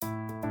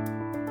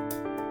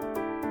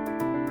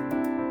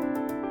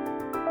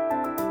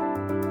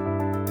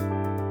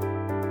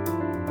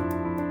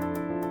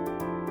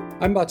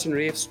I'm Martin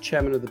Reeves,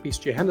 Chairman of the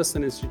BCG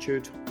Henderson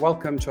Institute.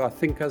 Welcome to our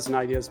Thinkers and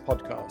Ideas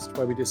podcast,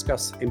 where we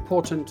discuss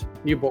important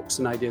new books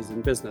and ideas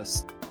in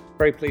business.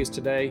 Very pleased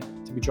today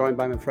to be joined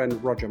by my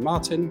friend Roger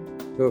Martin,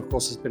 who of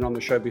course has been on the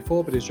show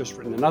before, but he's just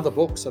written another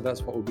book, so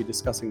that's what we'll be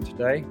discussing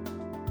today.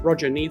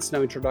 Roger needs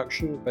no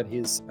introduction, but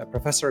he's a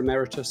Professor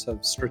Emeritus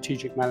of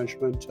Strategic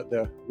Management at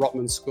the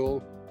Rotman School,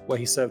 where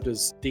he served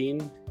as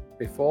Dean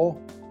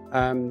before.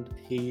 And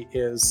he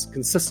is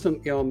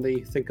consistently on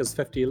the Thinkers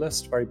 50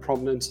 list, very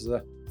prominent as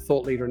a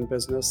thought leader in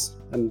business,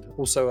 and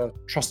also a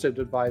trusted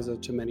advisor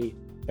to many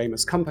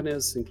famous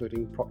companies,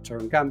 including Procter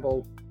 &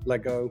 Gamble,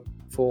 Lego,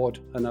 Ford,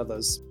 and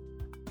others.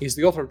 He's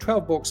the author of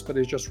 12 books, but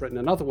he's just written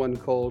another one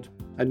called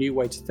A New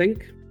Way to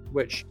Think,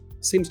 which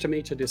seems to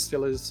me to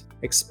distill his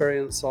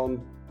experience on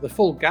the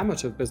full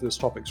gamut of business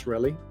topics,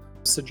 really,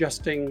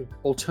 suggesting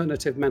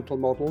alternative mental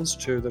models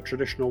to the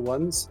traditional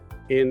ones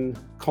in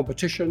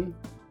competition,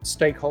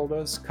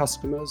 stakeholders,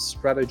 customers,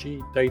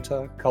 strategy,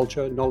 data,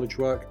 culture, knowledge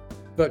work,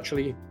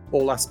 virtually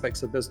all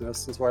aspects of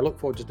business. And so I look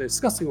forward to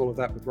discussing all of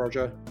that with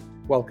Roger.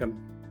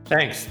 Welcome.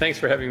 Thanks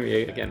for having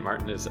me again,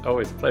 Martin. It's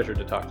always a pleasure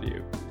to talk to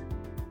you.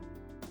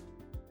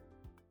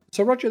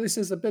 So Roger, this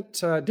is a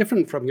bit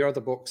different from your other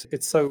books.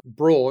 It's so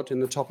broad in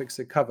the topics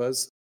it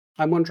covers.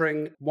 I'm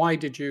wondering, why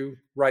did you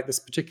write this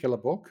particular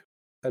book,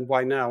 and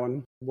why now,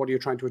 and what are you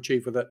trying to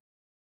achieve with it?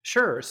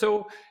 Sure.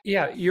 So,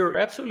 yeah, you're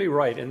absolutely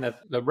right in that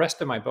the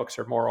rest of my books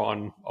are more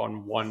on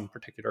one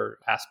particular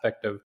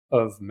aspect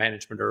of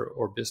management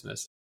or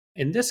business.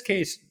 In this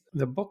case,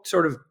 the book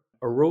sort of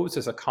arose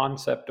as a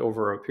concept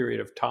over a period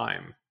of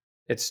time.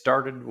 It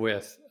started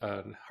with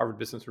a Harvard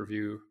Business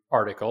Review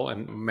article,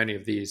 and many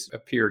of these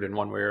appeared in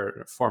one way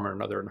or form or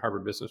another in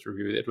Harvard Business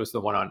Review. It was the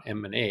one on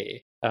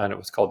M&A, and it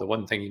was called The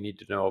One Thing You Need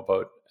to Know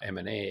About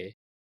M&A.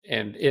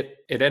 And it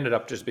ended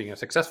up just being a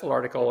successful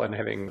article and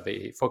having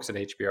the folks at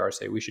HBR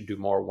say we should do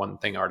more one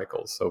thing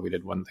articles. So we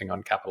did one thing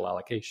on capital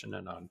allocation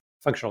and on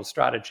functional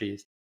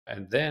strategies.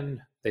 And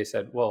then they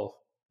said, well,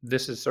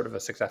 this is sort of a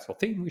successful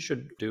theme. We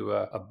should do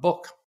a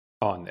book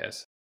on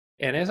this.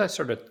 And as I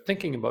started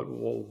thinking about,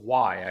 well,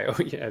 why?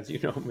 As you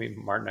know me,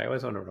 Martin, I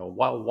always want to know,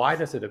 why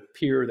does it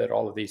appear that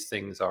all of these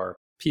things are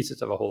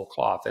pieces of a whole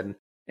cloth?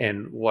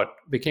 And what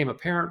became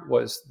apparent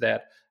was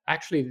that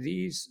actually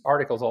these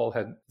articles all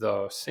had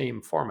the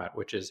same format,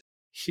 which is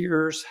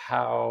here's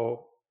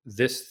how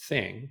this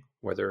thing,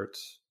 whether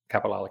it's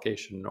capital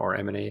allocation or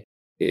M&A,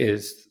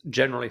 is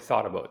generally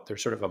thought about.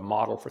 There's sort of a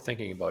model for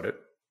thinking about it.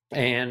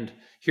 And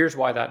here's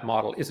why that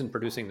model isn't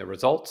producing the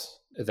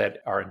results that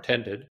are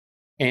intended.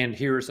 And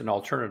here's an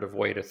alternative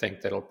way to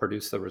think that'll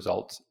produce the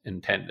results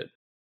intended.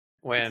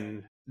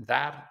 When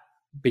that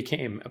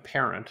became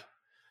apparent,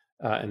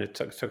 and it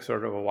took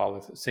sort of a while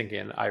to sink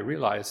in, I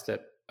realized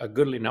that a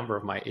goodly number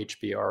of my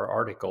HBR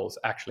articles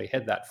actually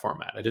had that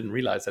format. I didn't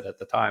realize it at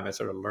the time. I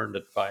sort of learned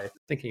it by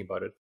thinking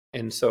about it.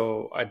 And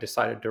so I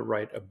decided to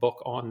write a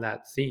book on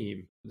that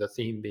theme, the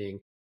theme being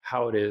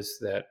how it is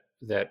that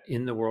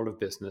in the world of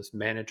business,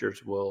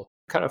 managers will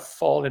kind of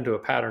fall into a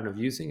pattern of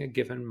using a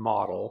given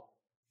model,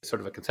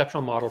 sort of a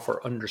conceptual model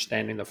for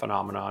understanding the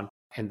phenomenon,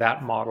 and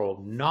that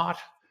model not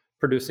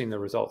producing the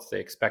results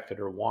they expected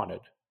or wanted,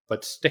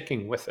 but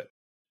sticking with it.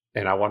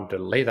 And I wanted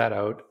to lay that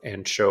out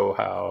and show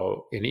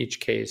how in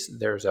each case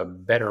there's a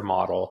better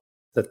model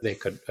that they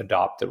could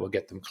adopt that will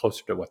get them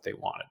closer to what they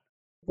wanted.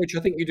 Which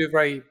I think you do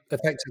very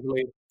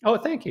effectively. Oh,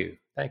 thank you.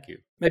 Thank you.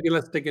 Maybe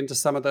let's dig into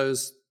some of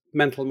those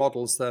mental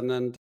models then.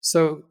 And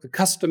so the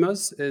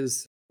customers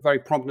is very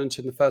prominent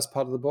in the first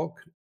part of the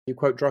book. You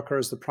quote Drucker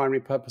as the primary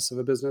purpose of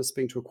a business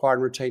being to acquire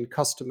and retain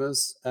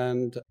customers.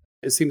 And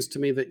it seems to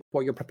me that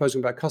what you're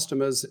proposing about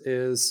customers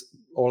is,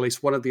 or at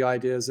least one of the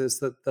ideas is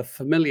that the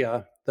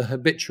familiar, the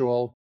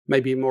habitual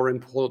may be more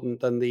important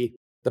than the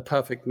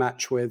perfect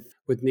match with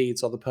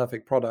needs or the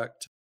perfect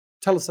product.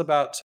 Tell us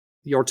about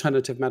the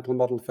alternative mental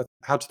model for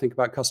how to think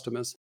about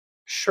customers.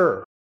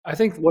 Sure. I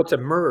think what's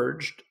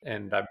emerged,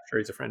 and I'm sure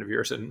he's a friend of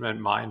yours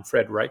and mine,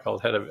 Fred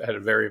Reichheld had a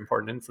very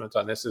important influence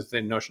on this, is the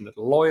notion that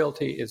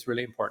loyalty is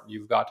really important.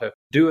 You've got to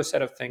do a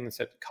set of things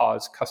that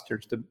cause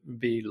customers to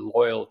be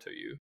loyal to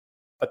you.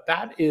 But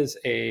that is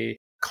a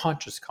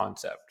conscious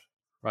concept,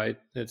 right?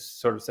 It's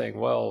sort of saying,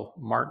 well,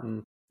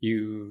 Martin,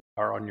 you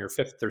are on your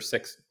fifth or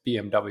sixth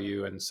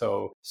BMW, and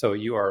so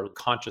you are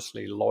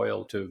consciously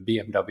loyal to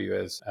BMW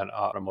as an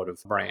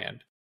automotive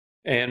brand.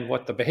 And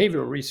what the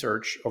behavioral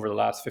research over the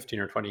last 15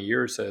 or 20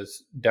 years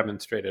has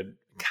demonstrated,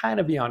 kind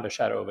of beyond a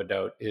shadow of a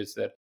doubt, is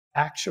that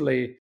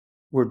actually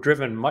we're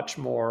driven much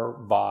more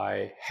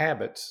by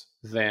habits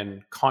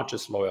than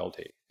conscious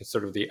loyalty. It's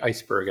sort of the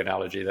iceberg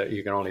analogy that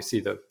you can only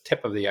see the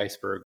tip of the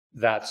iceberg.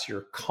 That's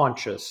your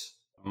conscious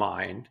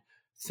mind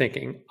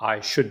thinking, I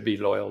should be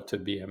loyal to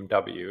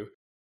BMW.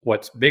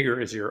 What's bigger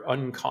is your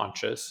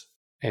unconscious,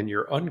 and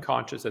your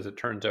unconscious, as it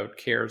turns out,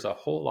 cares a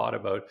whole lot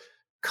about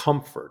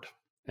comfort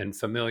and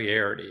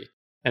familiarity.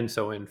 And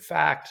so, in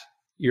fact,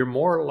 you're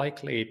more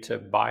likely to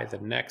buy the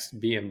next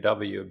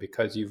BMW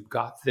because you've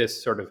got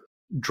this sort of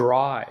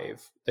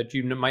drive that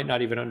you might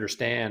not even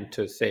understand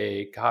to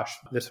say, gosh,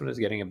 this one is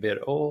getting a bit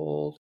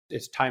old.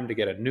 It's time to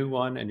get a new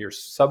one. And your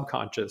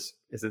subconscious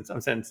is in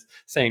some sense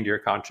saying to your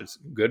conscious,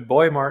 good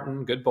boy,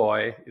 Martin, good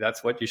boy.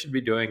 That's what you should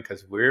be doing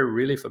because we're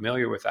really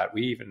familiar with that.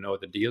 We even know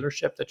the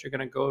dealership that you're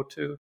going to go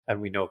to,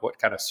 and we know what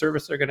kind of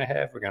service they're going to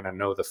have. We're going to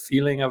know the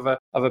feeling of a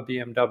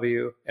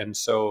BMW. And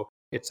so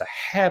it's a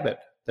habit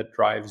that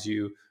drives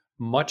you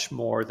much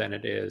more than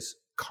it is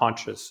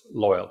conscious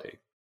loyalty.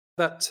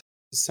 That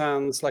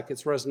sounds like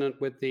it's resonant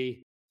with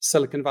the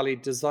Silicon Valley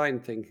design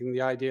thinking,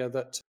 the idea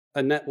that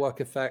a network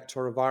effect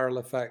or a viral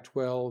effect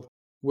will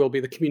be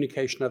the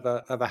communication of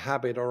a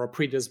habit or a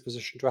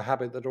predisposition to a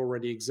habit that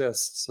already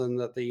exists, and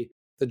that the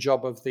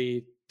job of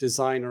the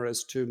designer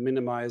is to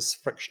minimize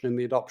friction in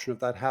the adoption of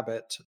that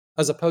habit,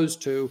 as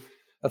opposed to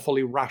a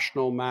fully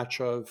rational match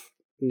of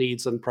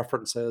needs and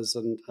preferences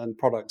and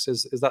products.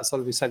 Is that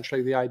sort of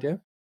essentially the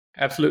idea?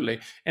 Absolutely.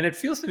 And it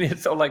feels to me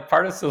it's so like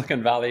part of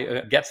Silicon Valley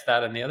gets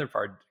that and the other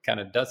part kind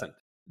of doesn't.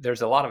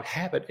 There's a lot of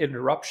habit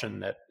interruption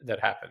that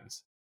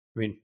happens. I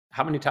mean,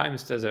 how many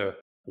times does a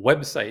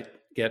website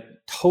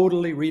get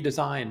totally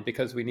redesigned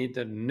because we need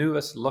the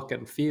newest look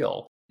and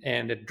feel,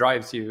 and it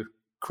drives you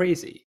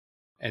crazy?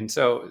 And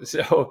so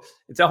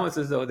it's almost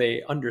as though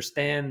they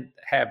understand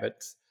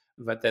habits,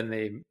 but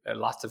then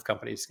lots of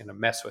companies going to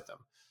mess with them.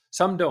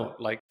 Some don't,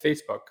 like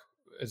Facebook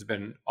has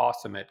been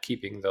awesome at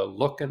keeping the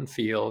look and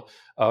feel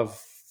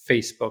of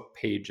Facebook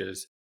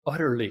pages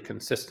utterly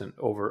consistent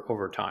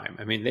over time.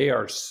 I mean, they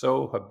are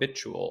so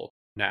habitual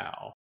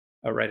now,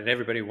 right? And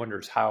everybody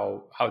wonders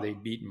how they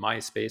beat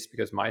MySpace,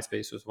 because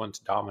MySpace was once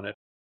dominant.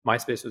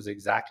 MySpace was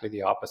exactly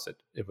the opposite.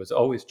 It was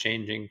always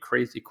changing,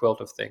 crazy quilt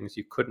of things.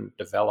 You couldn't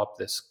develop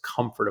this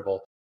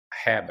comfortable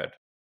habit.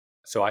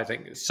 So I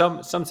think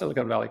some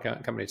Silicon Valley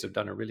companies have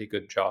done a really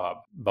good job,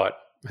 but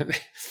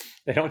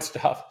they don't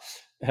stop.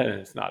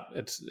 And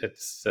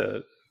it's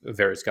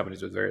various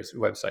companies with various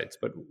websites.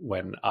 But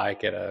when I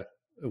get a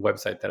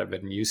website that I've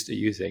been used to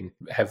using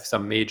have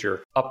some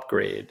major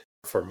upgrade,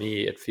 for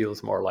me, it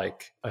feels more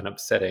like an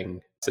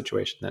upsetting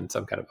situation than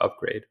some kind of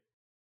upgrade.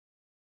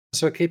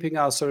 So keeping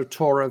our sort of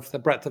tour of the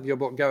breadth of your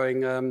book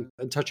going and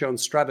touching on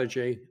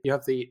strategy, you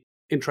have the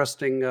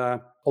interesting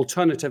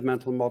alternative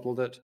mental model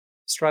that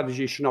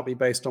strategy should not be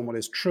based on what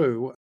is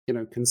true,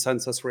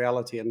 consensus,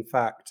 reality, and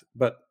fact,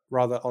 but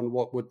rather on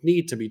what would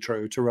need to be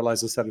true to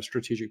realize a set of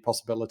strategic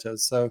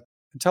possibilities. So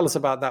tell us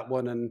about that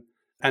one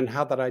and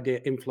how that idea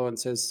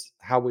influences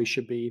how we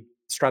should be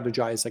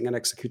strategizing and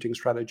executing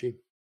strategy.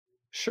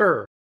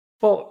 Sure.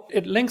 Well,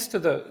 it links to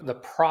the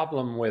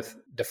problem with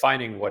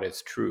defining what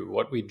is true.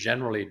 What we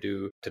generally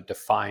do to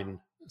define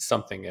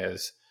something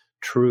as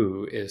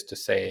true is to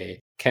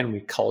say, can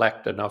we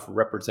collect enough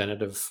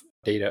representative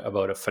data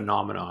about a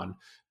phenomenon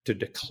to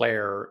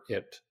declare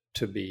it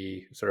to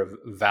be sort of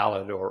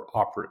valid or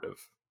operative,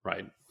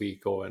 right? We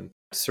go and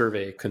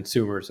survey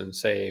consumers and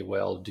say,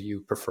 well, do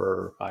you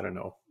prefer, I don't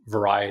know,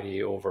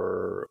 variety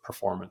over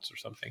performance or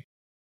something?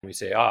 And we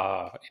say,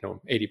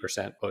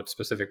 80%, but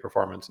specific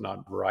performance,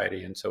 not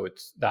variety. And so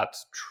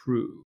that's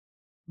true.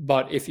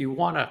 But if you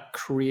want to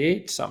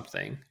create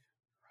something,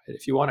 right,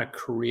 if you want to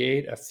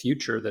create a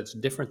future that's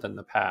different than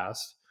the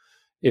past,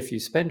 if you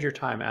spend your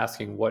time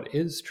asking what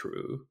is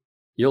true,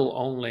 you'll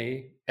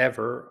only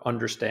ever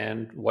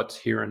understand what's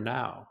here and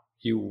now.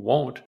 You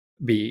won't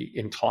be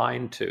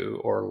inclined to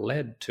or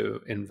led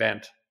to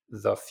invent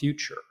the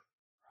future,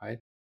 right?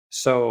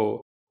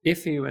 So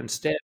if you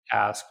instead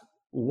ask,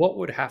 what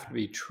would have to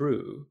be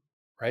true,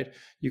 right?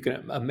 You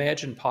can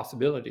imagine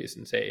possibilities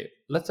and say,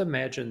 let's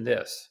imagine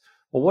this.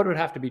 Well, what would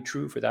have to be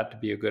true for that to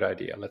be a good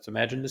idea? Let's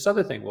imagine this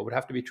other thing. What would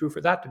have to be true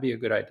for that to be a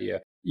good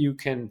idea? You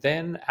can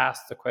then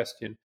ask the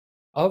question,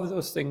 of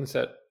those things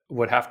that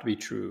would have to be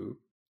true,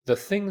 the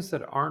things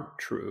that aren't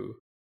true,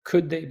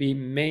 could they be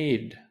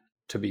made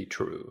to be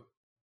true,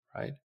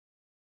 right?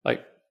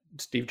 Like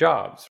Steve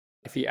Jobs,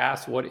 if he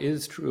asks what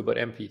is true about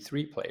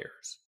MP3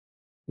 players,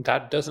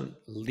 that doesn't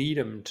lead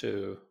him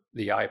to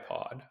the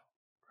iPod,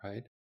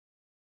 right?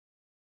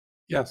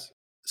 Yes.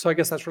 So I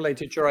guess that's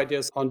related to your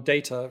ideas on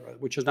data,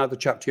 which is now the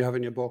chapter you have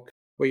in your book,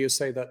 where you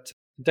say that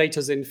data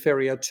is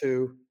inferior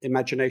to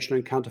imagination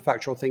and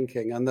counterfactual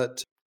thinking, and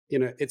that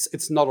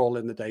it's not all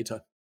in the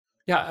data.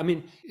 Yeah, I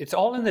mean, it's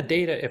all in the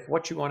data if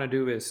what you want to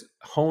do is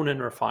hone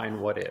and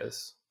refine what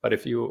is. But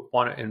if you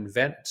want to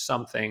invent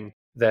something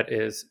that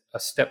is a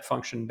step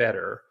function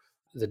better,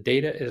 the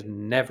data is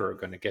never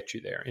going to get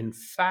you there. In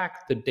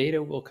fact, the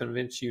data will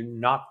convince you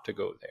not to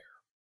go there.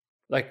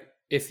 Like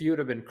if you'd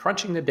have been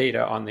crunching the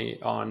data on the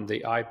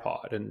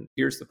iPod, and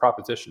here's the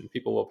proposition: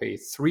 people will pay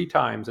 3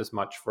 times as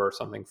much for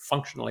something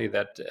functionally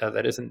that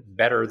isn't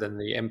better than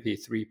the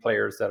MP3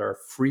 players that are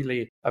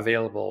freely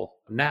available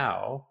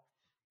now.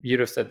 You'd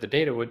have said the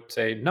data would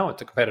say, no,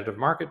 it's a competitive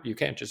market. You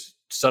can't just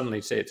suddenly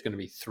say it's going to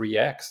be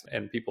 3x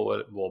and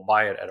people will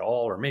buy it at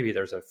all. Or maybe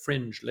there's a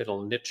fringe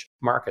little niche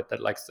market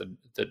that likes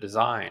the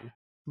design.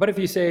 But if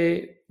you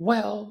say,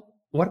 well,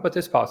 what about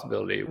this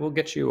possibility? We'll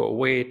get you a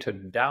way to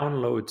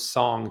download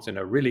songs in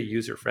a really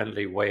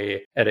user-friendly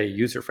way at a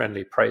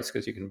user-friendly price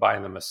because you can buy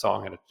them a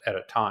song at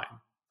a time,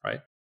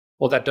 right?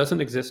 Well, that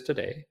doesn't exist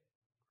today.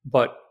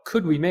 But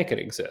could we make it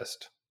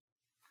exist?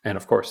 And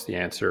of course, the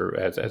answer,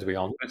 as we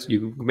all know, is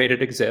you made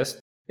it exist.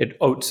 It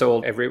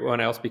outsold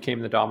everyone else, became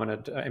the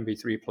dominant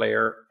MP3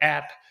 player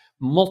at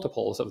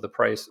multiples of the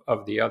price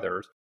of the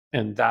others.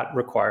 And that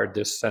required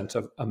this sense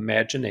of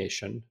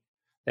imagination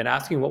and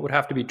asking what would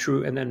have to be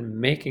true and then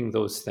making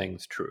those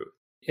things true.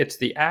 It's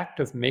the act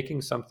of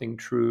making something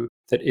true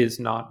that is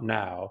not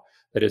now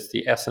that is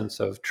the essence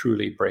of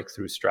truly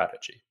breakthrough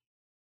strategy.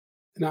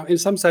 Now, in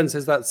some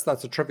senses, that's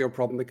a trivial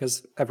problem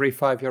because every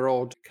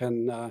 5-year-old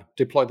can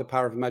deploy the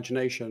power of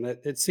imagination.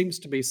 It seems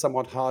to be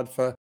somewhat hard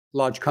for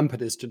large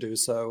companies to do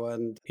so.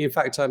 And in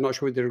fact, I'm not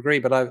sure whether you agree,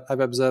 but I've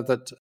observed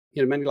that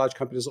many large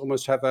companies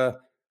almost have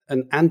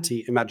an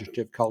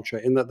anti-imaginative culture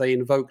in that they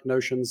invoke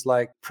notions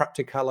like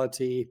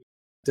practicality,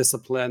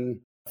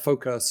 discipline,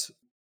 focus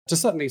to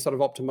certainly sort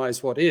of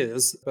optimize what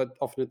is, but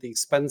often at the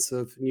expense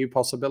of new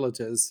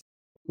possibilities.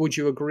 Would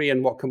you agree,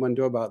 and what can one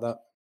do about that?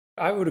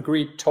 I would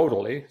agree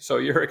totally. So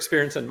your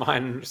experience and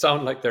mine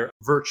sound like they're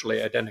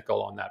virtually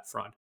identical on that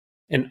front.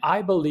 And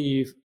I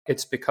believe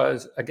it's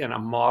because, again, a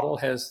model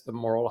has the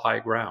moral high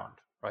ground,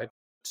 right?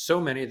 So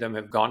many of them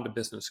have gone to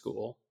business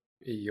school.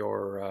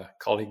 Your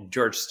colleague,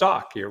 George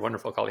Stock, your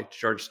wonderful colleague,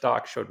 George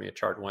Stock, showed me a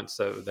chart once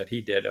that he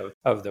did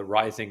of the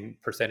rising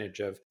percentage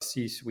of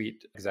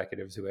C-suite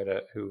executives who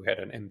had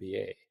an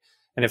MBA.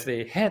 And if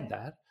they had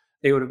that,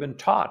 they would have been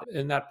taught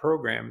in that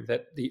program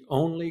that the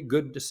only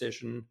good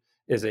decision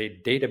is a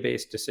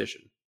database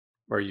decision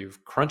where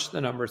you've crunched the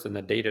numbers and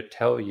the data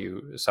tell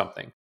you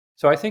something.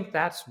 So I think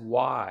that's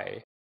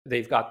why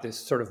they've got this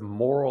sort of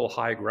moral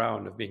high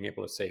ground of being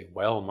able to say,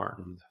 well,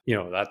 Martin,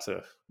 that's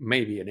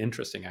maybe an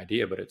interesting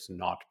idea, but it's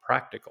not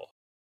practical.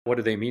 What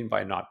do they mean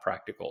by not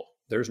practical?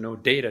 There's no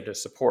data to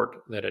support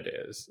that it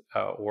is,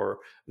 or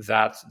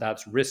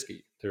that's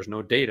risky. There's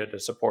no data to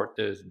support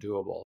that it's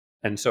doable.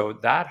 And so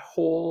that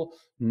whole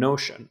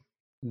notion,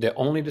 the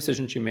only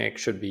decisions you make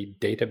should be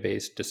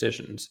data-based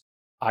decisions,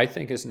 I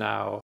think is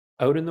now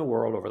out in the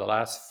world over the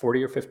last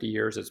 40 or 50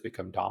 years. It's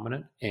become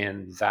dominant.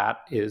 And that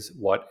is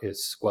what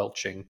is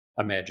squelching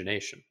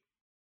imagination.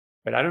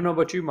 But I don't know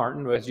about you,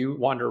 Martin, as you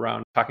wander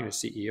around talking to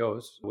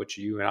CEOs, which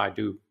you and I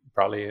do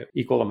probably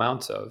equal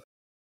amounts of,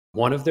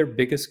 one of their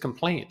biggest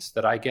complaints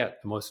that I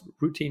get, the most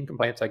routine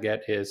complaints I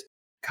get is,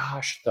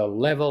 gosh, the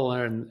level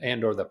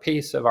and or the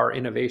pace of our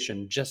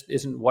innovation just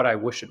isn't what I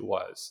wish it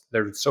was.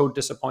 They're so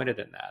disappointed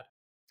in that.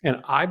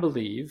 And I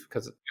believe,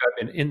 because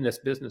I've been in this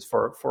business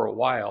for a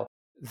while,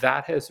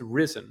 that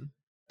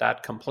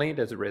complaint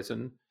has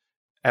risen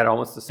at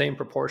almost the same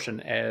proportion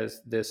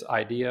as this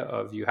idea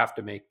of you have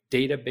to make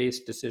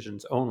data-based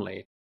decisions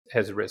only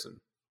has risen.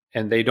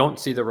 And they don't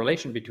see the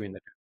relation between the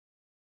two.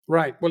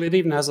 Right. Well, it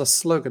even has a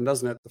slogan,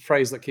 doesn't it? The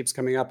phrase that keeps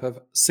coming up of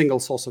single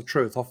source of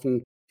truth.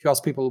 Often if you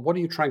ask people, what are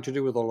you trying to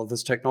do with all of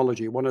this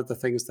technology? One of the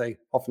things they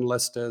often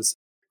list is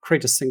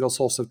create a single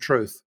source of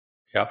truth.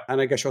 Yeah.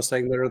 And I guess you're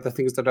saying there are the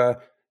things that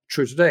are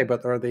true today,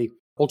 but there are the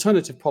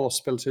alternative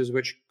possibilities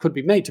which could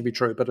be made to be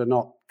true, but are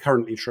not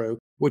currently true,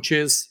 which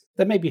is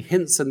there may be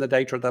hints in the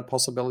data of that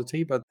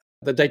possibility, but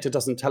the data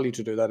doesn't tell you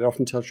to do that. It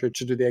often tells you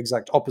to do the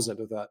exact opposite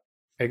of that.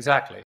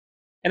 Exactly.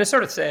 And it's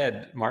sort of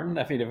sad, Martin,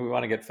 I mean, if we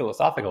want to get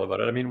philosophical about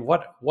it, I mean,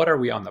 what are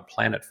we on the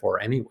planet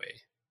for anyway,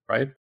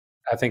 right?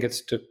 I think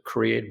it's to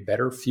create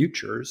better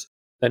futures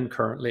than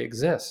currently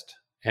exist.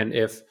 And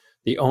if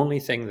the only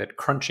thing that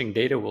crunching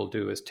data will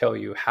do is tell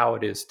you how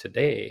it is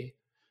today,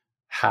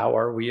 how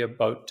are we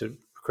about to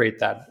create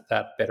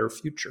that better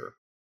future?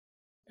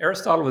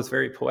 Aristotle was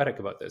very poetic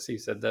about this. He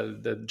said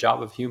the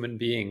job of human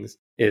beings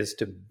is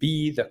to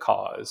be the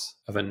cause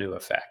of a new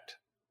effect.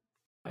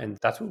 And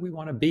that's what we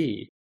want to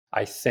be,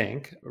 I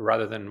think,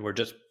 rather than we're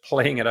just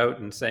playing it out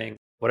and saying,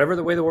 whatever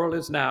the way the world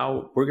is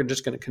now, we're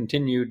just going to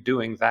continue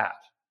doing that.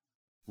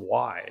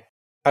 Why?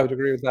 I would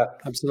agree with that.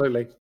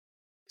 Absolutely.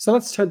 So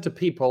let's turn to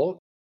people.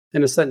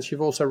 In a sense,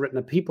 you've also written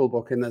a people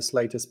book in this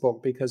latest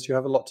book because you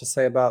have a lot to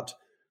say about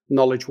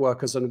knowledge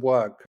workers and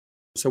work.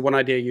 So one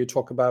idea you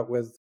talk about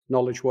with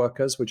knowledge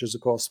workers, which is,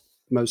 of course,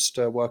 most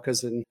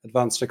workers in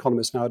advanced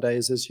economists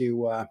nowadays, is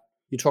you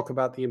talk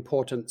about the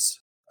importance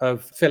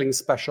of feeling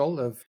special,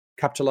 of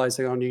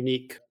capitalizing on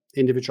unique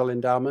individual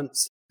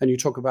endowments. And you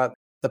talk about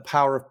the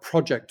power of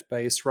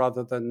project-based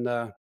rather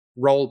than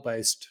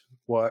role-based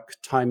work,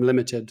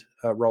 time-limited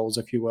roles,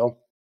 if you will.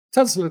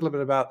 Tell us a little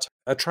bit about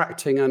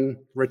attracting and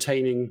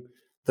retaining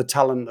the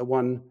talent that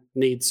one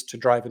needs to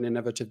drive an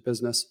innovative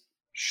business.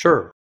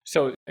 Sure.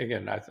 So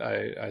again,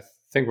 I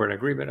think we're in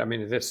agreement. I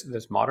mean, this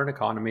modern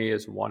economy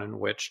is one in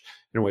which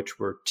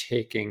we're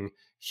taking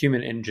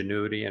human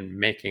ingenuity and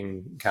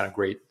making kind of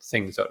great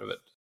things out of it.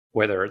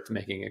 Whether it's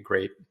making a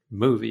great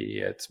movie,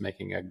 it's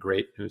making a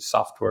great new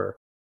software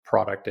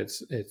product,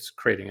 it's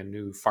creating a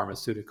new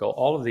pharmaceutical.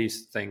 All of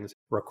these things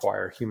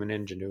require human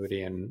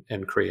ingenuity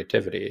and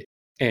creativity.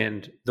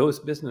 And those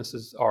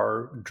businesses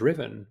are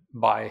driven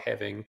by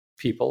having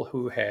people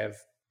who have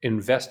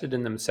invested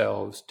in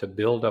themselves to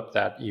build up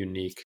that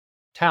unique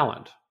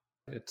talent.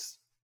 It's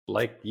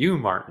like you,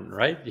 Martin,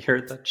 right?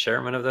 You're the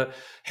chairman of the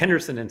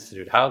Henderson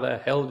Institute. How the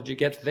hell did you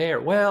get there?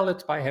 Well,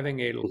 it's by having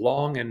a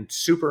long and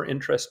super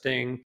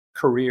interesting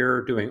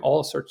career doing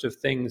all sorts of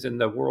things in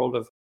the world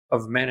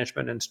of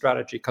management and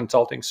strategy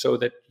consulting so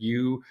that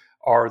you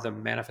are the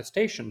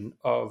manifestation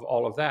of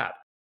all of that.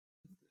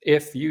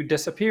 If you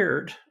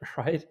disappeared,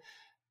 right,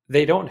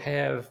 they don't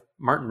have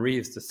Martin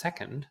Reeves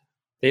II.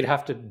 They'd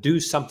have to do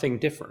something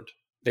different.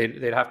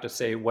 They'd have to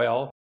say,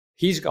 well,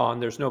 he's gone.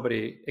 There's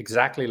nobody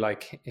exactly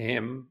like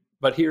him,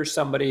 but here's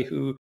somebody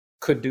who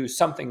could do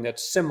something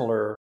that's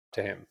similar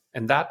to him.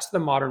 And that's the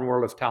modern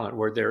world of talent,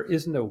 where there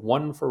isn't a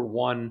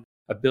one-for-one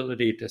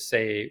ability to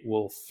say,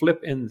 we'll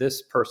flip in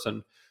this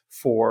person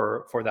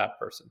for that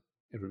person.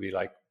 It would be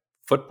like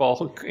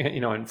football,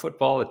 in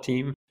football, a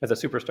team as a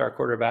superstar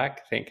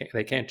quarterback,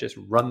 they can't just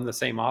run the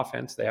same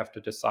offense. They have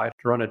to decide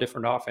to run a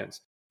different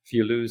offense. If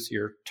you lose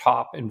your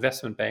top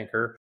investment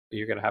banker,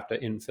 you're going to have to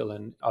infill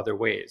in other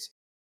ways.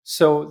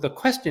 So the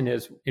question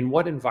is, in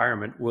what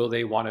environment will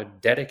they want to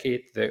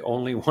dedicate the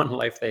only one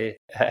life they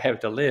have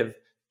to live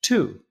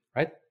to,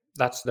 right?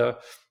 That's the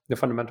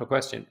fundamental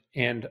question.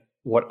 And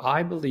what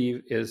I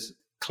believe is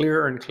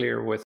clearer and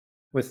clearer with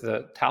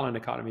the talent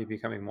economy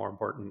becoming more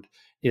important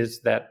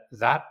is that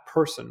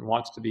person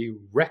wants to be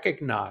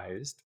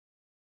recognized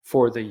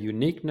for the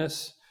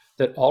uniqueness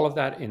that all of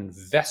that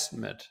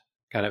investment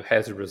kind of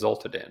has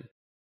resulted in.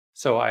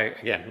 So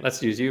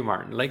let's use you,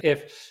 Martin. Like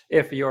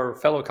if your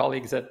fellow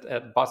colleagues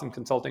at Boston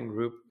Consulting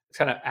Group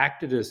kind of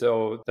acted as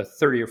though the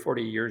 30 or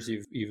 40 years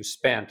you've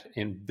spent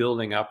in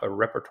building up a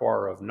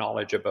repertoire of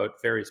knowledge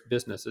about various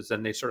businesses,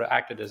 and they sort of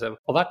acted as though,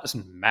 well, that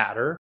doesn't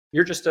matter.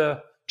 You're just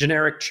a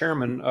generic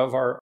chairman of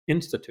our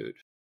institute.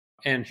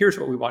 And here's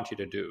what we want you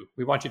to do.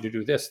 We want you to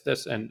do this,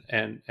 and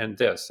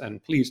this.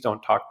 And please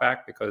don't talk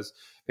back because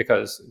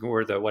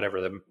we're the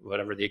whatever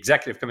the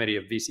executive committee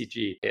of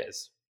BCG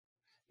is.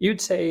 You'd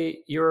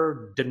say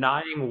you're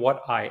denying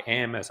what I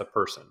am as a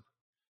person.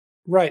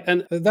 Right.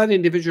 And that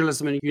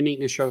individualism and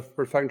uniqueness you're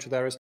referring to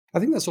there is, I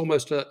think that's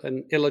almost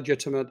an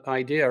illegitimate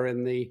idea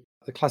in the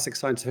classic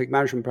scientific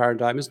management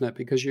paradigm, isn't it?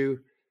 Because you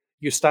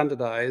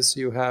standardize,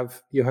 you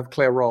have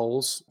clear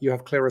roles, you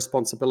have clear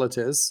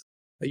responsibilities,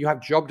 you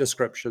have job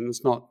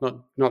descriptions,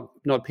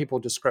 not people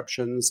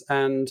descriptions.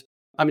 And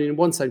I mean, in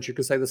one sense, you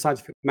could say the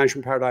scientific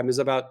management paradigm is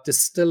about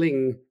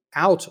distilling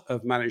out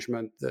of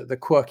management the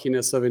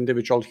quirkiness of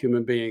individual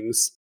human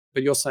beings.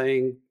 But you're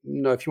saying,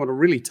 no, if you want a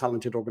really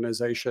talented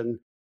organization,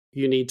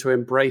 you need to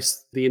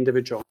embrace the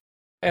individual.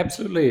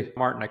 Absolutely,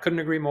 Martin. I couldn't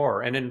agree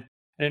more. And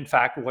in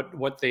fact,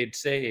 what they'd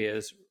say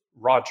is,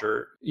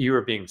 Roger, you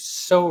are being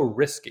so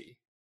risky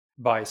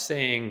by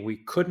saying we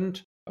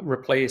couldn't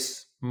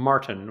replace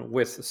Martin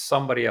with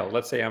somebody else.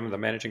 Let's say I'm the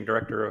managing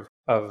director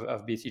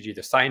of BCG.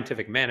 The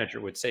scientific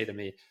manager would say to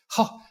me,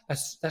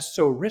 that's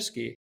so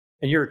risky.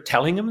 And you're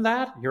telling him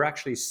that? You're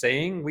actually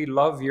saying we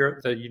love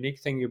the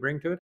unique thing you bring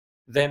to it?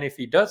 Then if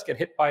he does get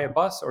hit by a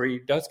bus or he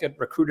does get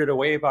recruited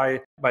away by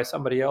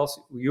somebody else,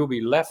 you'll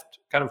be left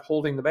kind of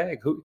holding the bag.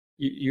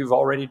 You've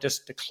already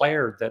just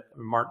declared that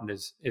Martin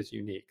is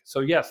unique.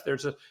 So yes,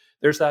 there's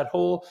that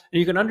whole, and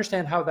you can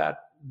understand how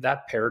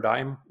that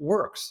paradigm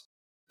works.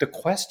 The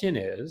question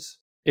is,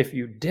 if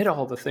you did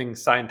all the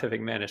things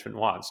scientific management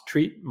wants,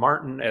 treat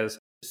Martin as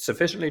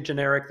sufficiently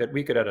generic that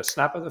we could, at a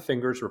snap of the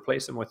fingers,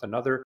 replace him with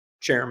another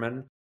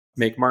chairman,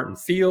 make Martin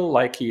feel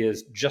like he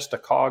is just a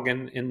cog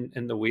in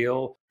the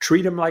wheel,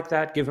 treat him like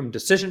that, give him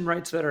decision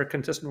rights that are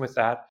consistent with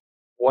that.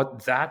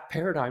 What that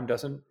paradigm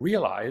doesn't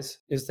realize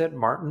is that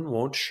Martin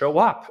won't show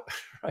up,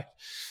 right?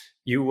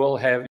 You will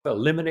have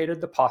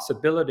eliminated the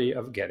possibility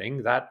of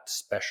getting that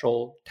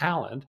special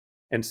talent,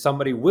 and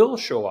somebody will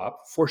show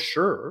up for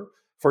sure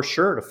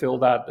to fill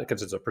that,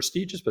 because it's a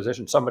prestigious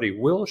position. Somebody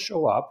will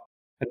show up,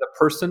 and the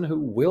person who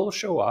will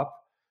show up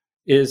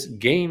is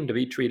game to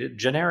be treated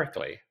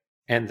generically,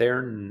 and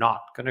they're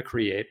not going to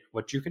create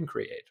what you can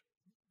create.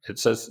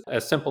 It's as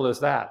simple as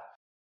that.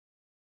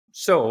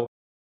 So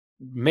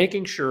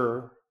making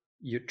sure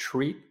you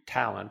treat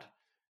talent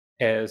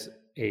as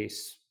a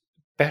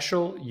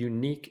special,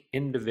 unique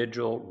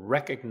individual,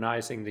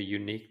 recognizing the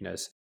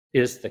uniqueness,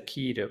 is the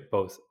key to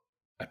both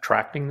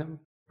attracting them,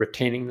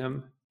 retaining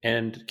them,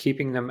 and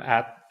keeping them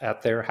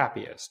at their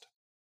happiest.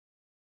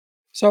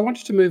 So I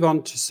wanted to move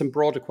on to some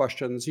broader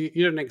questions. You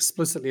didn't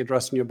explicitly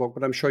address in your book,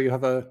 but I'm sure you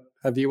have a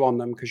view on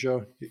them because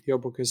your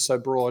book is so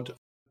broad.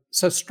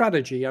 So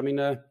strategy, I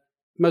mean,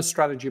 most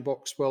strategy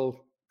books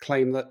will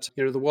claim that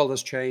the world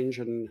has changed,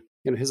 and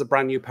here's a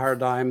brand new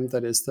paradigm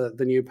that is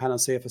the new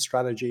panacea for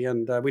strategy,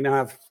 and we now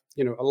have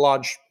a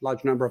large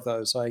number of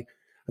those. I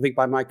think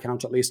by my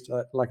count, at least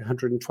like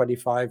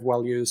 125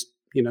 well-used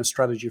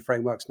strategy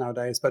frameworks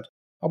nowadays. But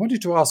I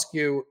wanted to ask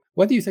you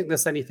whether you think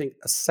there's anything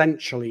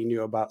essentially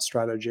new about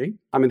strategy.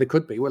 I mean, there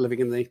could be. We're living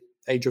in the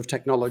age of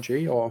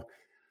technology, or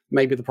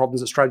maybe the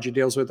problems that strategy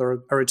deals with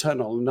are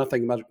eternal and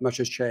nothing much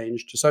has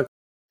changed. So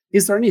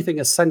is there anything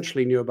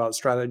essentially new about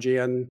strategy?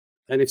 And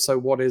if so,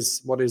 what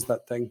is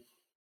that thing?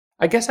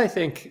 I guess I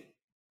think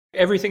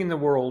everything in the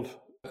world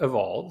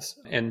evolves.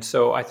 And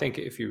so I think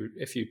if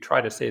you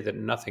try to say that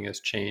nothing has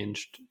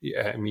changed,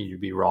 I mean, you'd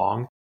be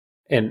wrong.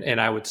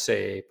 And I would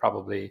say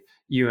probably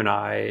you and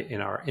I in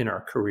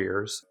our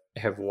careers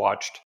have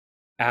watched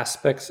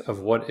aspects of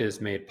what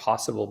is made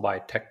possible by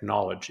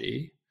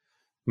technology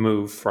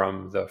move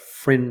from the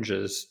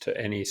fringes to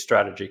any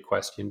strategy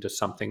question to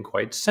something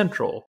quite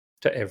central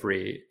to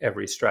every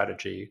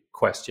strategy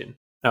question.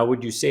 Now,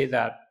 would you say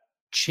that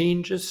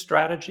changes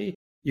strategy?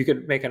 You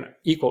could make an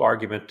equal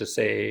argument to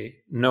say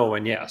no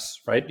and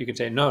yes, right? You could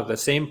say no, the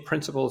same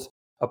principles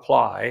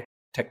apply.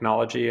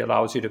 Technology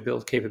allows you to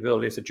build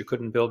capabilities that you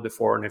couldn't build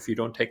before, and if you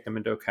don't take them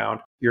into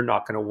account, you're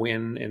not going to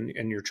win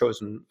in your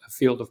chosen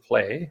field of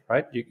play,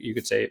 right? You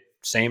could say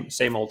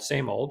same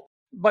old,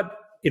 but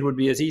it would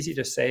be as easy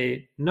to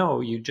say no.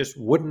 You just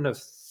wouldn't have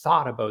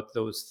thought about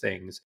those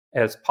things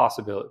as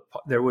possible.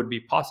 There would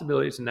be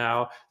possibilities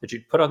now that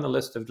you'd put on the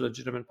list of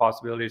legitimate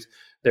possibilities.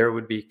 There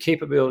would be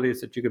capabilities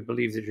that you could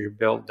believe that you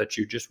built that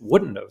you just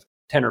wouldn't have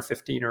 10 or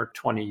 15 or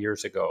 20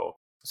 years ago.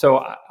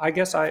 So I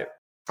guess I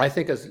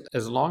think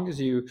as long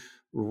as you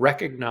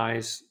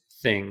recognize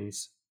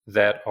things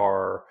that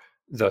are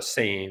the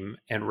same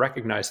and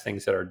recognize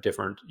things that are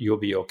different, you'll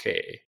be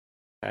okay.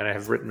 And I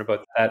have written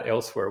about that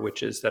elsewhere,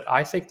 which is that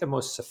I think the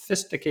most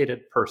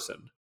sophisticated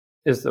person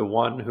is the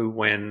one who,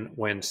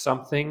 when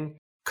something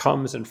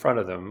comes in front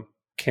of them,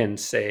 can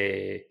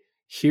say,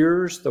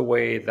 here's the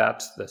way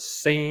that's the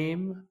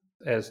same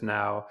as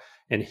now,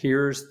 and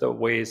here's the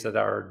ways that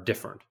are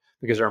different.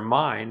 Because our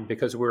mind,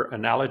 because we're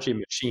analogy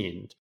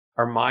machined,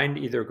 our mind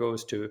either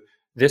goes to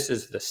this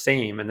is the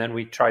same, and then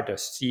we try to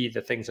see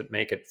the things that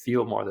make it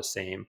feel more the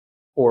same,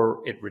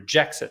 or it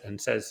rejects it and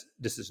says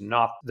this is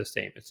not the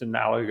same. It's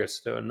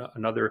analogous to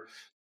another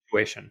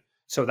situation.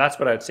 So that's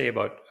what I'd say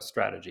about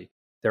strategy.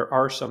 There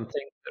are some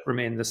things that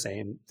remain the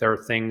same. There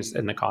are things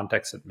in the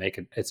context that make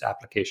its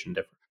application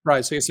different.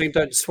 Right. So you're saying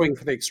don't swing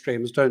for the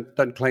extremes.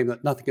 Don't claim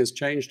that nothing has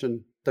changed,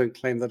 and don't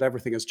claim that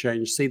everything has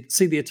changed.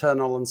 See the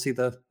eternal and see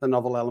the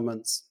novel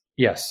elements.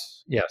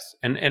 Yes.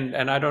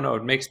 And I don't know,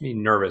 it makes me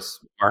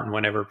nervous, Martin,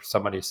 whenever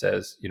somebody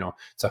says,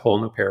 it's a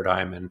whole new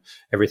paradigm and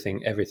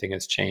everything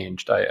has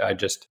changed. I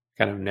just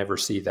kind of never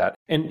see that.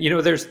 And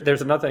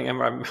there's another thing.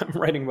 I'm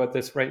writing about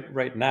this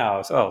right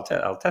now, so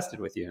I'll test it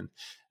with you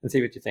and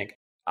see what you think.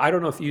 I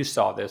don't know if you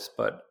saw this,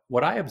 but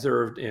what I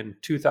observed in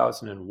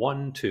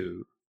 2001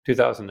 to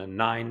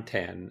 2009,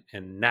 10,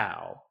 and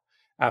now,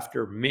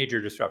 after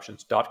major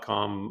disruptions,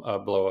 .com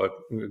blowout,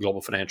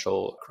 global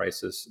financial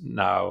crisis,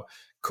 now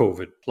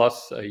COVID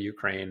plus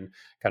Ukraine,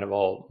 kind of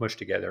all mushed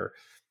together,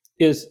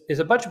 is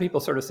a bunch of people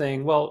sort of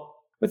saying, well,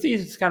 with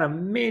these kind of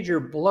major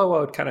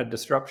blowout kind of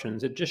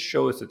disruptions, it just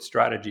shows that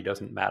strategy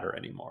doesn't matter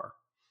anymore,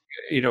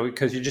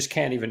 because you just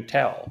can't even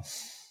tell.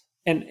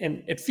 And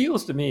it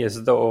feels to me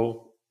as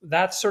though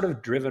that's sort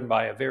of driven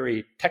by a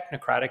very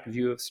technocratic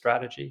view of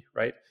strategy,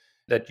 right?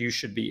 That you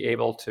should be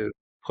able to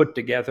put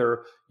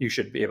together, you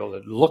should be able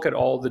to look at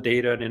all the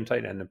data and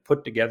insight and then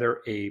put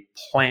together a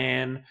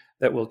plan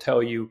that will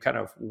tell you kind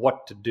of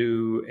what to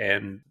do.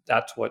 And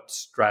that's what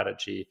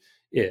strategy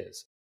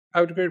is. I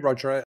would agree,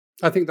 Roger.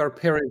 I think there are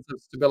periods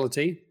of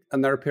stability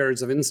and there are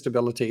periods of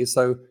instability.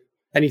 So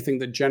anything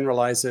that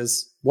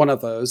generalizes one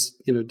of those,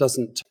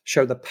 doesn't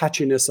show the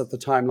patchiness of the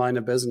timeline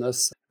of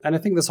business. And I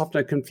think there's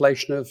often a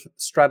conflation of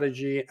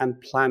strategy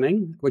and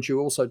planning, which you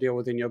also deal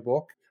with in your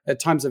book. At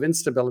times of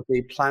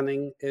instability,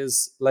 planning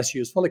is less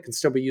useful. It can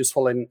still be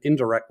useful in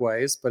indirect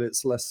ways, but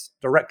it's less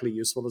directly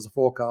useful as a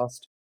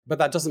forecast. But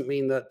that doesn't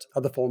mean that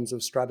other forms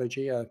of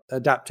strategy,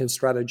 adaptive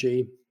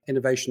strategy,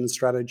 innovation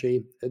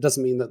strategy, it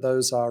doesn't mean that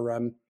those are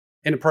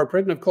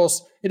inappropriate. And of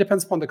course, it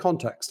depends upon the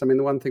context. I mean,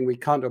 the one thing we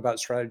can't do about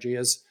strategy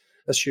is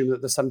assume that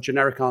there's some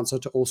generic answer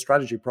to all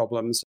strategy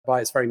problems.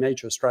 By its very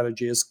nature,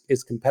 strategy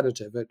is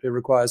competitive. It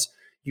requires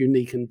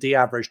unique and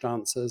de-averaged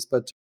answers.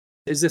 But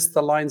is this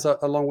the lines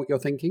along what you're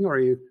thinking, or are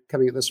you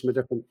coming at this from a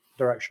different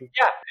direction?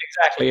 Yeah,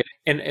 exactly.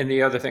 And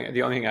the only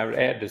thing I would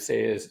add to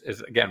say is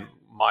again,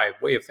 my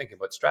way of thinking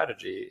about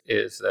strategy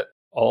is that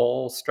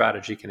all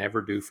strategy can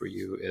ever do for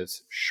you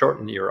is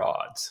shorten your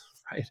odds,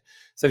 right?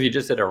 So if you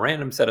just did a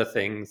random set of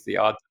things, the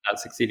odds of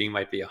not succeeding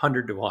might be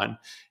 100 to 1.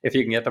 If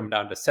you can get them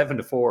down to 7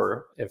 to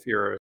 4, if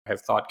you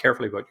have thought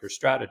carefully about your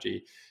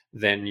strategy,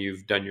 then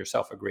you've done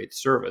yourself a great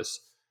service.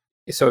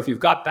 So if you've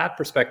got that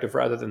perspective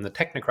rather than the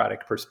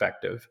technocratic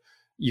perspective,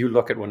 you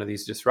look at one of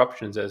these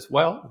disruptions as,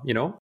 well,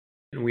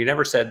 and we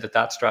never said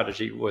that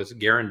strategy was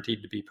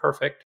guaranteed to be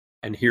perfect.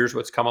 And here's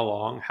what's come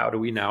along. How do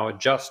we now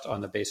adjust on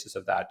the basis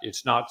of that?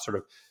 It's not sort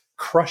of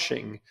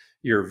crushing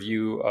your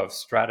view of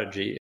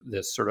strategy,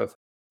 this sort of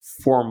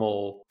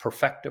formal,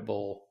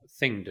 perfectible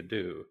thing to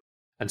do.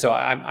 And so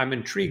I'm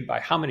intrigued by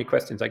how many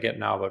questions I get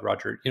now about,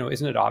 Roger,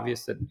 isn't it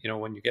obvious that,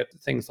 when you get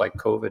things like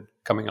COVID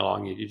coming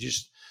along,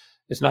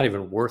 it's not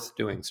even worth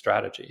doing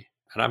strategy.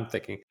 And I'm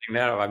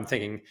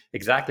thinking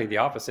exactly the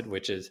opposite,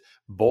 which is,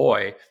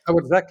 boy. Oh,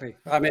 exactly.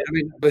 I mean,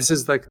 this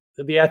is like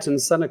the Ayrton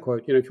Senna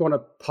quote. If you want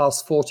to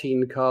pass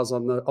 14 cars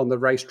on the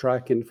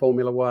racetrack in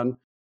Formula One,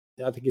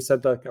 I think he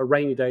said that a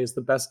rainy day is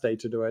the best day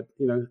to do it.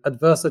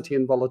 Adversity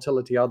and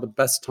volatility are the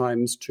best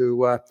times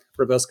to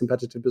reverse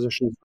competitive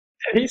positions.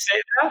 Did he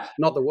say that?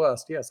 Not the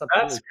worst. Yes,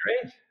 absolutely.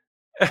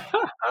 That's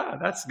great.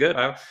 That's good.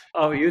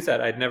 I'll use that.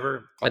 I'd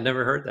never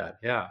heard that.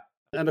 Yeah.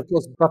 And of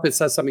course, Buffett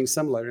says something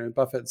similar.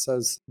 Buffett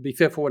says, be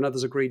fearful when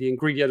others are greedy and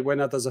greedy when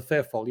others are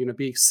fearful.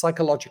 Be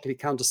psychologically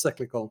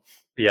counter-cyclical.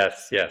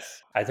 Yes,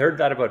 yes. I've heard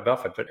that about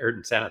Buffett, but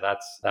Ayrton Senna,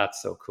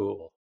 that's so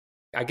cool.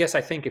 I guess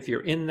I think if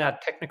you're in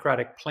that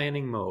technocratic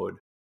planning mode,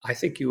 I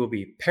think you will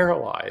be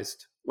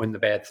paralyzed when the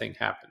bad thing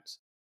happens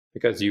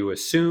because you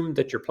assumed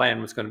that your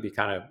plan was going to be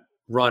kind of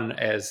run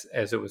as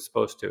it was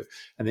supposed to,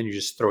 and then you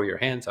just throw your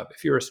hands up.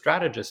 If you're a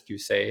strategist, you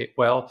say,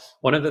 well,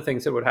 one of the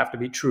things that would have to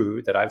be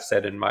true that I've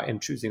said in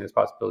choosing this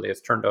possibility has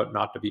turned out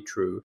not to be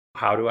true.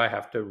 How do I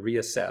have to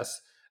reassess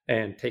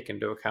and take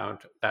into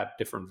account that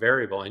different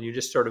variable? And you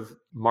just sort of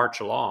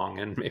march along,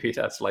 and maybe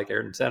that's like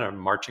Ayrton Senna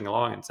marching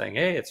along and saying,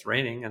 hey, it's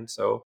raining, and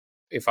so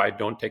if I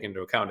don't take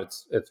into account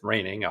it's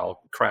raining,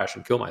 I'll crash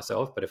and kill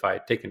myself. But if I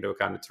take into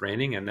account it's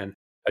raining and then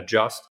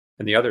adjust,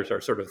 and the others are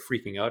sort of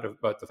freaking out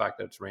about the fact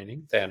that it's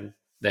raining, then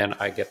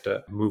I get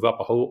to move up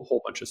a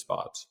whole bunch of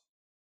spots.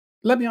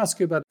 Let me ask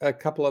you about a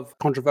couple of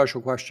controversial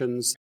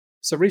questions.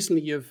 So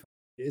recently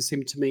it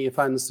seemed to me, if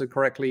I understood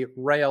correctly,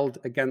 railed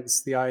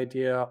against the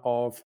idea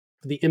of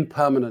the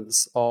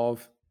impermanence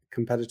of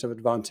competitive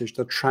advantage,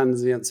 the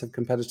transience of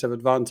competitive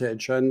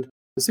advantage. And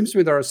it seems to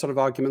me there are sort of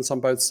arguments on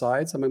both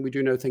sides. I mean, we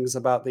do know things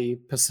about the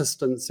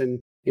persistence in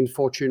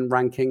fortune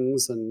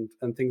rankings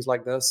and things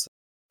like this.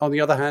 On the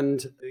other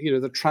hand,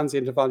 the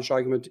transient advantage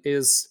argument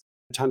is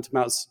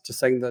tantamount to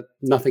saying that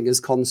nothing is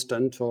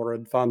constant or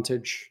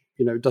advantage,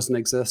 doesn't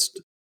exist.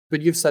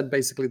 But you've said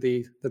basically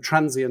the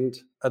transient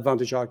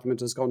advantage argument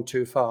has gone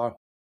too far.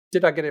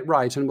 Did I get it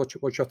right? And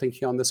what's your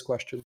thinking on this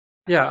question?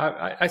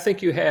 Yeah, I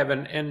think you have.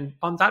 And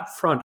on that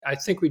front, I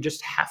think we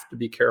just have to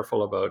be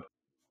careful about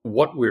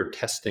what we're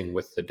testing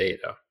with the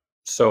data.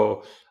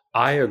 So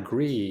I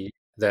agree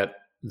that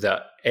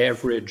the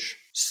average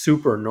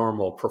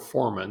supernormal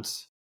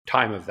performance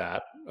time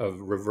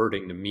of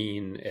reverting to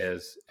mean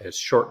as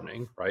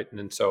shortening, right?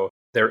 And so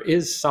there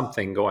is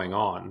something going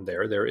on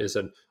there. There is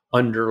an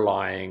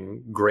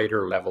underlying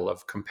greater level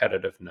of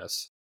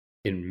competitiveness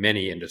in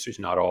many industries,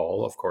 not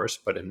all, of course,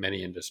 but in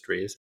many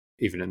industries,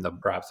 even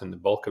perhaps in the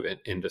bulk of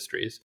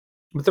industries.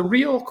 But the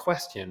real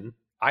question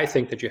I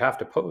think that you have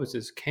to pose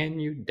is, can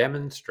you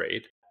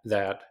demonstrate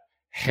that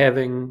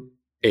having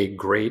a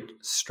great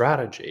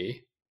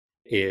strategy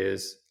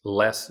is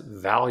less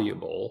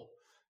valuable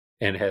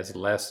and has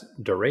less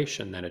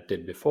duration than it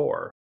did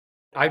before?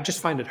 I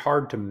just find it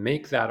hard to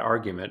make that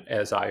argument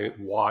as I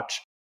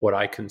watch what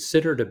I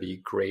consider to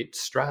be great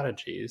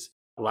strategies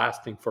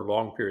lasting for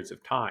long periods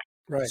of time.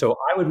 Right. So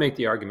I would make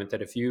the argument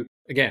that if you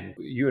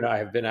and I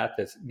have been at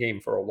this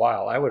game for a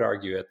while, I would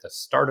argue at the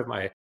start of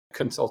my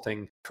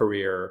consulting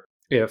career,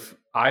 if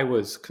I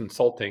was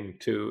consulting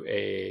to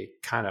a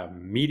kind of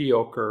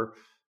mediocre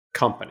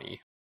company,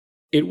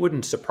 it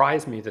wouldn't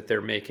surprise me that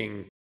they're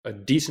making a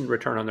decent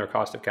return on their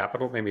cost of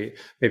capital, maybe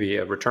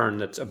a return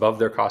that's above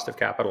their cost of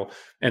capital,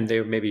 and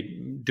they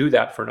maybe do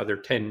that for another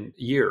 10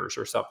 years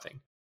or something.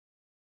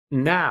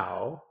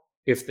 Now,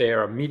 if they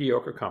are a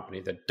mediocre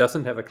company that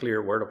doesn't have a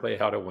clear where to play,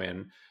 how to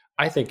win,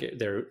 I think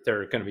they're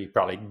going to be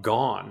probably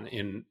gone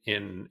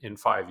in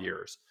 5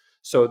 years.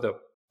 So the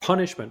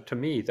punishment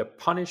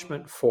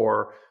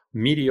for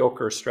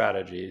mediocre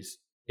strategies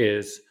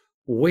is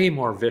way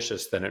more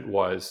vicious than it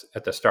was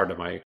at the start of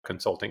my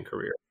consulting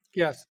career.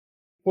 Yes.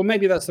 Well,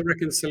 maybe that's the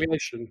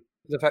reconciliation.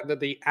 The fact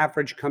that the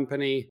average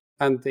company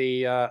and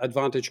the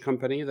advantage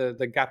company,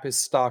 the gap is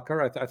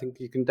starker. I think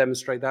you can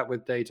demonstrate that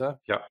with data.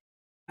 Yeah.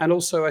 And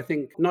also, I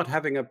think not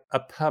having a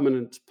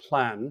permanent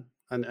plan,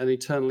 an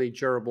eternally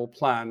durable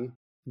plan,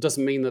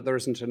 doesn't mean that there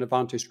isn't an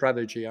advantage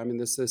strategy. I mean,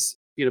 there's this,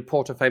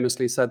 Porter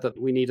famously said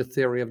that we need a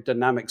theory of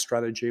dynamic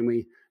strategy, and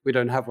we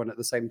don't have one at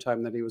the same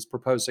time that he was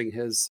proposing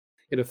his,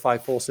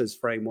 5 forces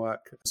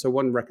framework. So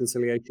one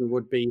reconciliation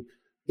would be,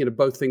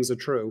 both things are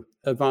true.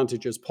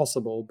 Advantage is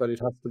possible, but it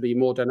has to be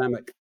more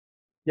dynamic.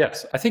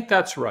 Yes, I think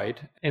that's right.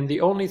 And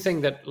the only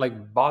thing that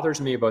bothers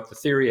me about the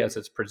theory as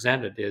it's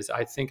presented is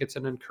I think it's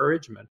an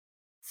encouragement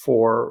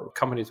for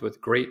companies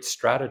with great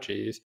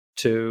strategies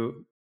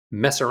to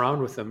mess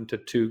around with them to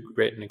too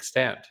great an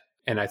extent.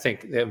 And I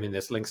think,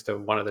 this links to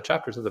one of the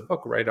chapters of the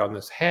book, right, on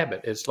this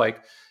habit. It's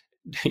like,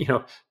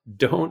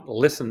 don't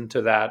listen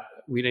to that.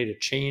 We need to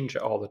change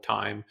all the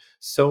time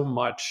so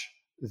much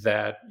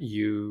that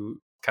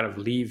you kind of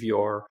leave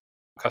your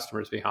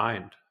customers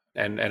behind.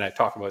 And I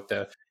talk about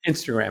the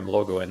Instagram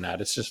logo in that.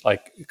 It's just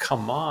like,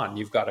 come on,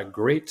 you've got a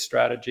great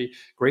strategy,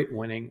 great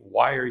winning.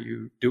 Why are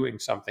you doing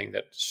something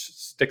that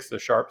sticks the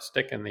sharp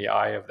stick in the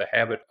eye of the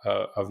habit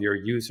of your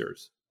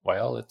users?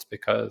 Well, it's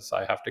because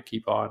I have to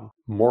keep on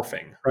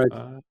morphing. Right.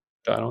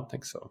 I don't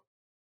think so.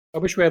 I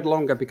wish we had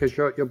longer because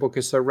your book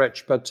is so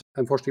rich, but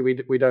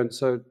unfortunately we don't.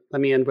 So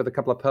let me end with a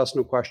couple of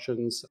personal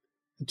questions.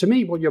 To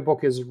me, what your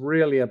book is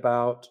really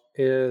about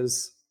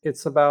is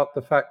it's about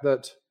the fact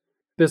that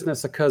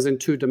business occurs in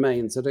 2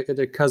 domains. It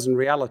occurs in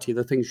reality,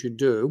 the things you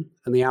do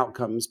and the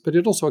outcomes, but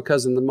it also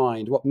occurs in the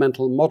mind. What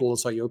mental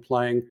models are you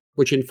applying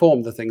which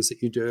inform the things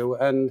that you do?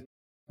 And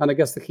I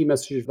guess the key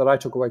message that I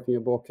took away from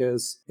your book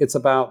is it's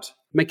about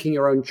making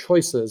your own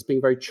choices,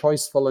 being very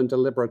choiceful and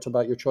deliberate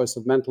about your choice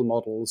of mental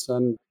models.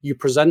 And you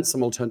present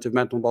some alternative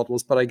mental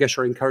models, but I guess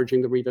you're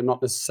encouraging the reader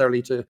not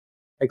necessarily to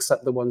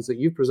accept the ones that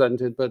you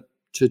presented, but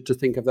to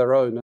think of their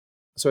own.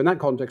 So in that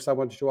context, I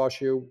wanted to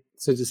ask you,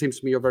 since it seems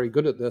to me you're very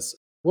good at this,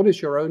 what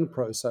is your own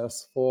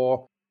process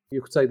for,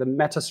 you could say, the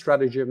meta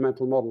strategy of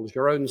mental models,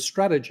 your own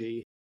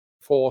strategy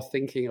for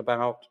thinking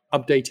about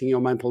updating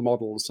your mental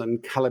models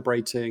and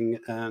calibrating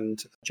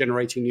and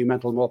generating new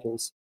mental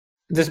models?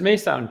 This may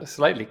sound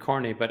slightly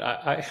corny, but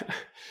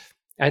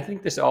I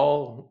think this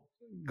all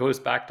goes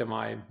back to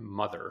my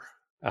mother,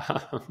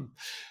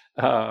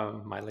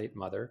 my late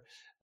mother,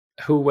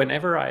 who,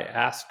 whenever I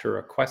asked her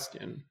a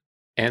question,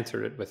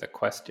 answered it with a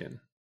question.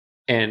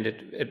 And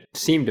it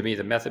seemed to me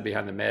the method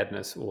behind the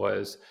madness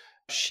was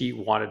she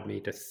wanted me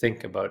to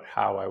think about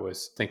how I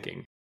was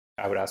thinking.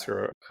 I would ask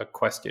her a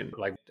question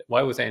like,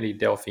 why was Andy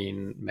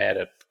Delphine mad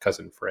at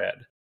Cousin Fred?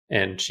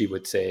 And she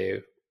would say,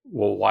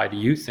 well, why do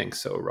you think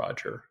so,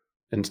 Roger?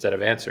 Instead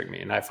of answering me.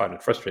 And I found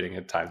it frustrating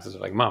at times. It's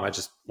like, Mom, I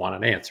just want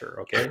an answer,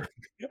 okay?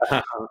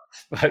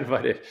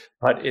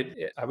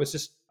 I was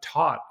just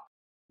taught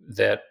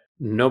that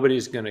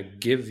nobody's going to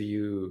give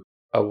you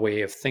a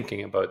way of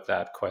thinking about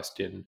that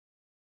question.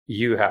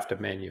 You have to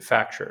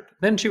manufacture it.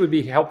 Then she would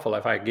be helpful.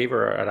 If I gave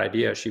her an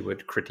idea, she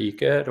would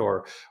critique it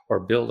or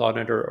build on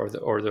it or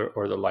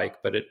the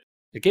like. But it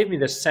gave me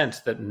this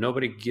sense that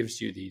nobody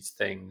gives you these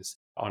things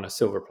on a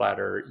silver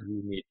platter.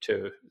 You need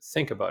to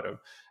think about them.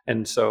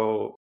 And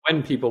so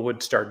when people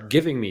would start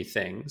giving me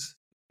things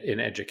in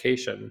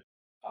education,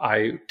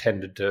 I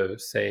tended to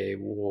say,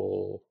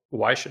 well,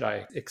 why should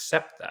I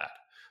accept that?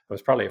 I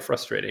was probably a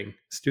frustrating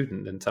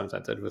student in some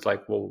sense. It was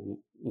like, well,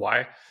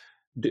 why?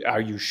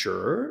 Are you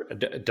sure?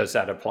 Does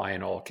that apply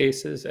in all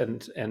cases?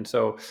 And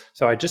so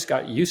I just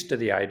got used to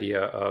the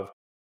idea of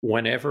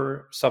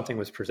whenever something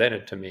was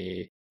presented to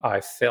me,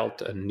 I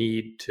felt a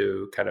need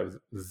to kind of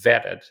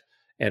vet it.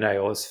 And I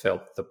always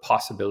felt the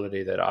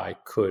possibility that I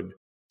could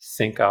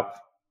think up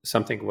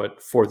something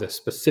what for the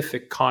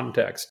specific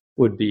context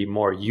would be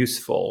more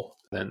useful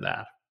than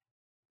that.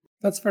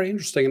 That's very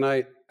interesting. And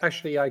I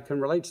can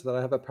relate to that.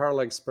 I have a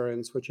parallel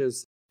experience, which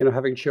is,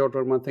 having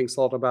children, one thinks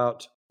a lot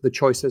about the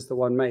choices that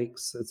one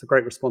makes. It's a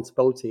great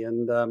responsibility.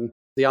 And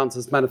the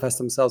answers manifest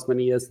themselves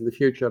many years in the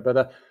future.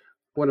 But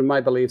one of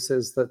my beliefs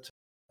is that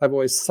I've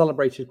always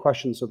celebrated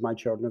questions with my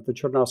children. If the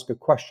children ask a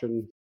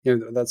question,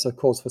 that's a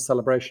cause for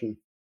celebration.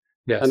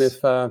 Yes. And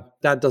if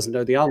Dad doesn't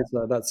know the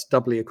answer, that's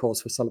doubly a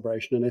cause for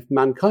celebration. And if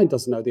mankind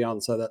doesn't know the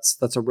answer,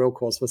 that's a real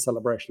cause for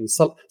celebration.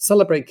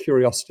 Celebrate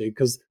curiosity,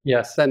 because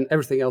then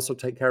everything else will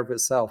take care of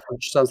itself,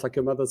 which sounds like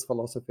your mother's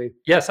philosophy.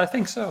 Yes, I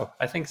think so.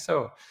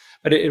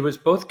 But it was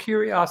both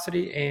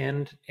curiosity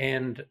and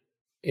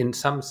in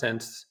some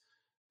sense,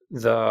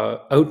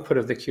 the output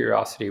of the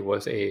curiosity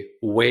was a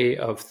way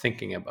of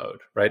thinking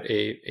about, right?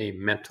 A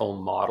mental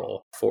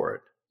model for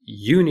it.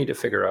 You need to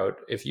figure out,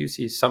 if you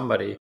see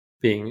somebody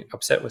being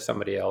upset with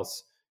somebody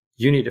else,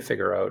 you need to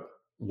figure out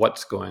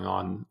what's going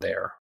on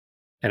there.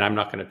 And I'm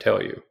not going to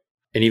tell you.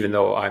 And even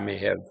though I may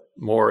have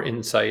more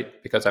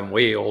insight because I'm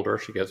way older,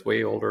 she gets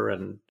way older,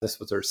 and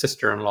this was her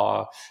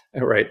sister-in-law,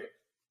 right?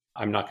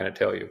 I'm not going to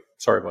tell you.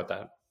 Sorry about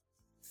that.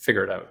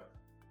 Figure it out.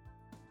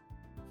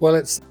 Well,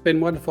 it's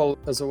been wonderful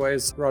as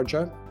always,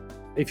 Roger.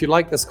 If you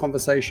like this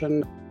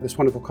conversation, this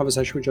wonderful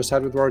conversation we just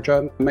had with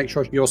Roger, make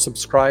sure you're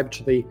subscribed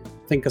to the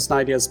Thinkers and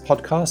Ideas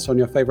podcast on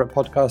your favorite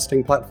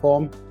podcasting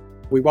platform.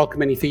 We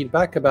welcome any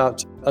feedback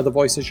about other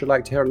voices you'd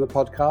like to hear on the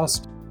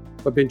podcast.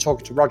 We've been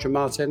talking to Roger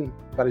Martin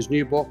about his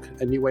new book,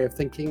 A New Way of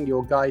Thinking,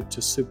 Your Guide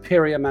to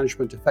Superior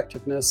Management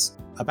Effectiveness,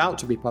 about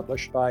to be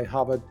published by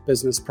Harvard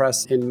Business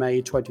Press in May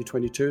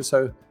 2022.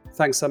 So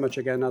thanks so much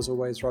again, as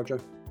always, Roger.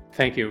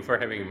 Thank you for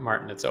having me,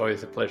 Martin. It's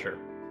always a pleasure.